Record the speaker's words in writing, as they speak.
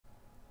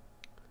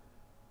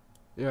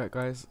Yeah,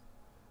 guys.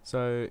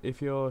 So if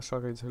you're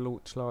struggling to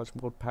launch large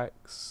mod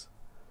packs,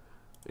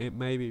 it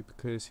may be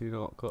because you've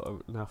not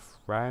got enough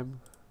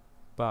RAM,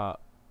 but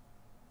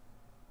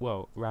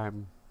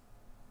RAM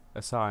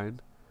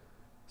assigned.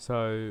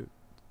 So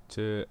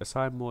to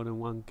assign more than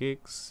 1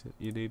 gigs,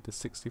 you need the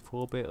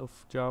 64-bit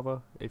of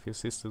Java if your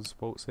system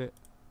supports it.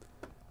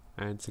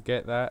 And to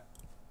get that,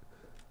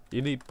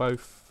 you need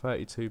both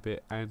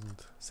 32-bit and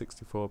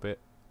 64-bit.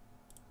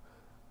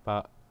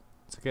 But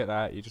to get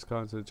that, you just go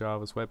onto the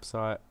Java's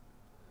website.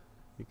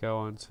 You go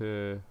on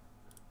to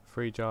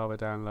free Java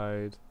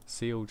download,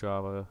 seal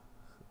Java,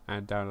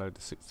 and download the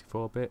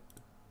 64-bit.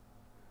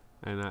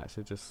 And that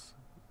should just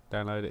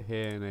download it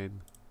here, and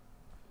then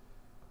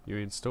you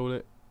install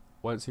it.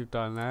 Once you've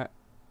done that,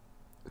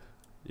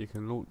 you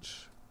can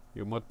launch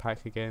your mod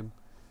pack again.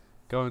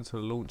 Go into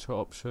the launcher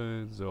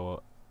options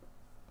or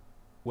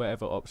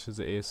whatever options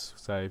it is.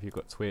 So if you've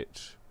got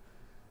Twitch,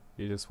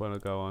 you just want to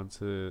go on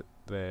to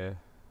there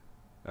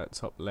at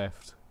top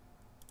left,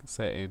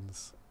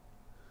 settings,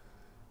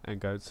 and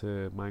go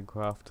to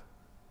Minecraft,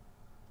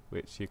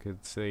 which you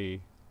can see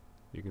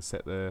you can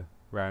set the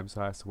RAM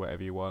size to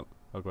whatever you want.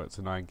 I've got it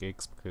to 9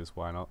 gigs because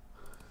why not.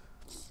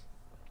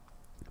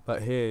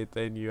 But here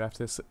then you have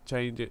to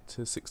change it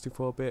to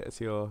 64-bit as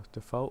your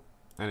default,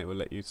 and it will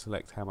let you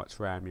select how much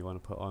RAM you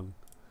want to put on.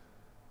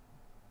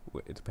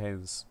 It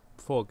depends,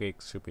 4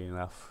 gigs should be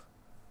enough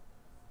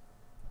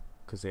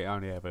because it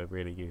only ever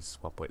really uses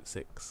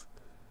 1.6.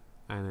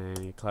 And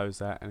then you close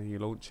that and then you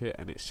launch it,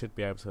 and it should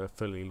be able to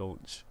fully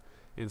launch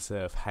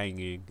instead of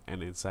hanging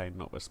and then saying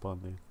not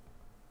responding.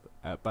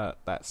 But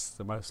that's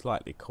the most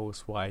likely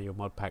cause why your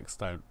mod packs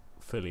don't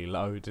fully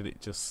load and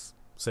it just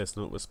says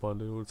not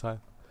responding all the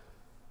time.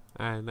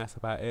 And that's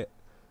about it.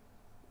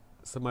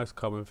 It's the most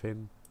common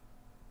thing.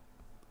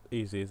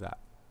 Easy as that.